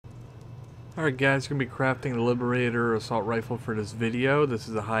Alright guys, we're going to be crafting the Liberator assault rifle for this video. This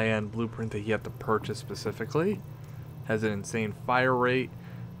is a high-end blueprint that you have to purchase specifically. Has an insane fire rate.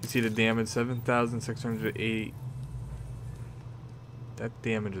 You see the damage, 7,680. That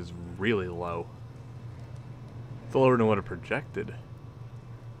damage is really low. It's lower than what it projected.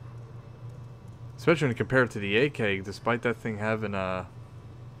 Especially when you compare it to the AK, despite that thing having a...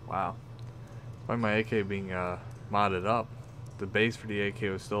 Wow. Despite my AK being modded up, the base for the AK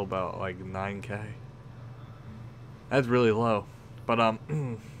was still about like 9k. That's really low. But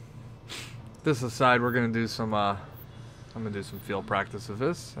this aside, we're gonna do some I'm gonna do some field practice of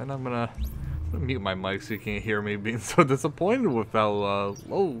this, and I'm gonna mute my mic so you can't hear me being so disappointed with how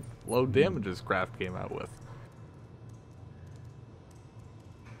low damage this craft came out with.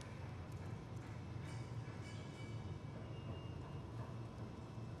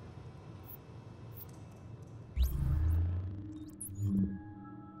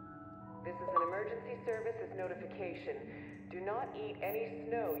 This is an emergency services notification. Do not eat any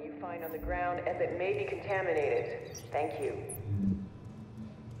snow you find on the ground as it may be contaminated. Thank you.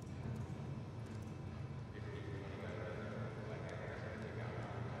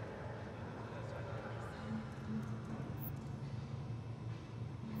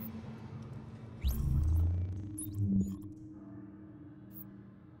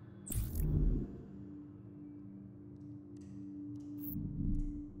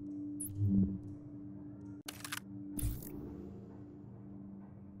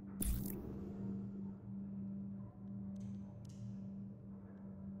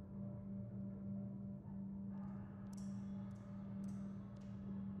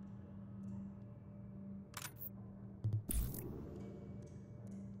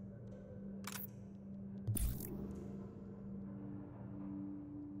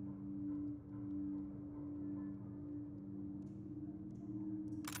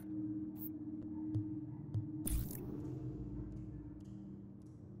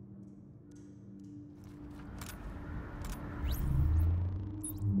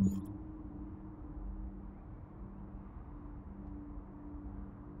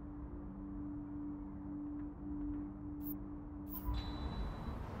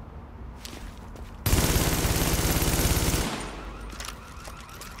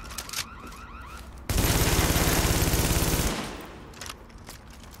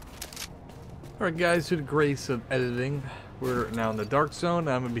 Alright guys, through the grace of editing, we're now in the dark zone.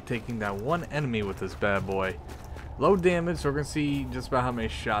 I'm going to be taking down one enemy with this bad boy. Low damage, so we're going to see just about how many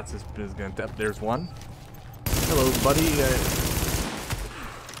shots this is going to... There's one. Hello, buddy.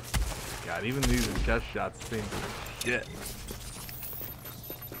 God, even these chest shots seem shit.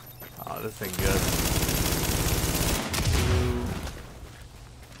 Oh, this ain't good.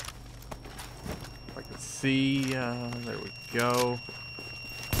 If I can see, there we go.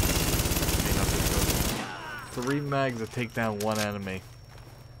 3 mags to take down one enemy.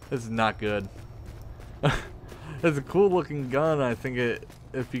 This is not good. It's a cool looking gun. I think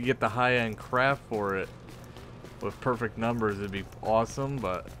if you get the high-end craft for it with perfect numbers, it'd be awesome,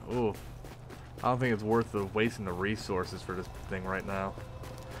 but ooh, I don't think it's worth wasting the resources for this thing right now.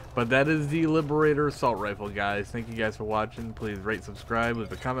 But that is the Liberator assault rifle, guys. Thank you guys for watching. Please rate, subscribe,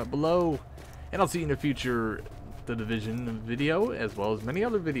 leave a comment below, and I'll see you in a future The Division video as well as many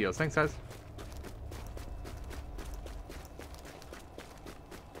other videos. Thanks guys.